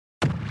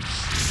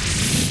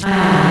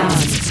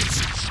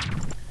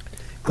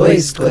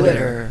Glazed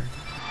Glitter.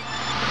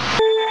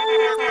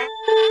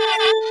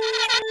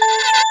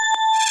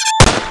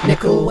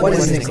 Nickel, what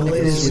is nickel?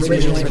 It is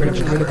originally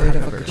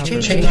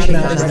changing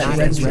out of that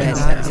as red.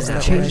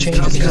 Changing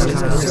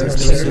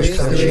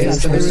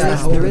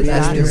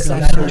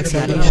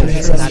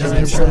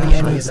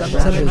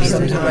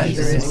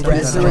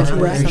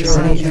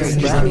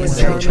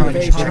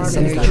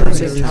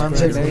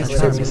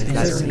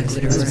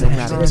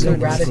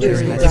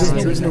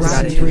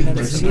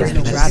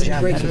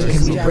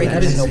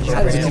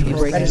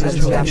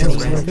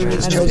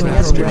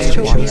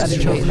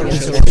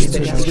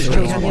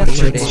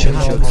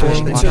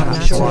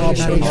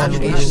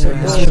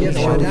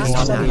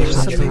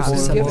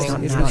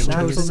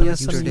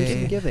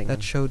that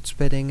showed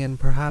spitting and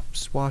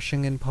perhaps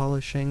washing and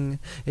polishing.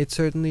 It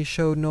certainly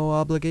showed no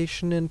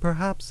obligation, and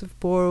perhaps if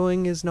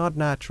borrowing is not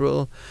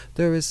natural,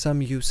 there is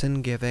some use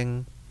in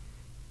giving.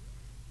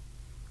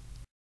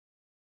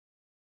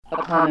 A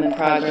common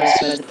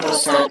progress with the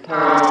post-art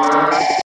poem.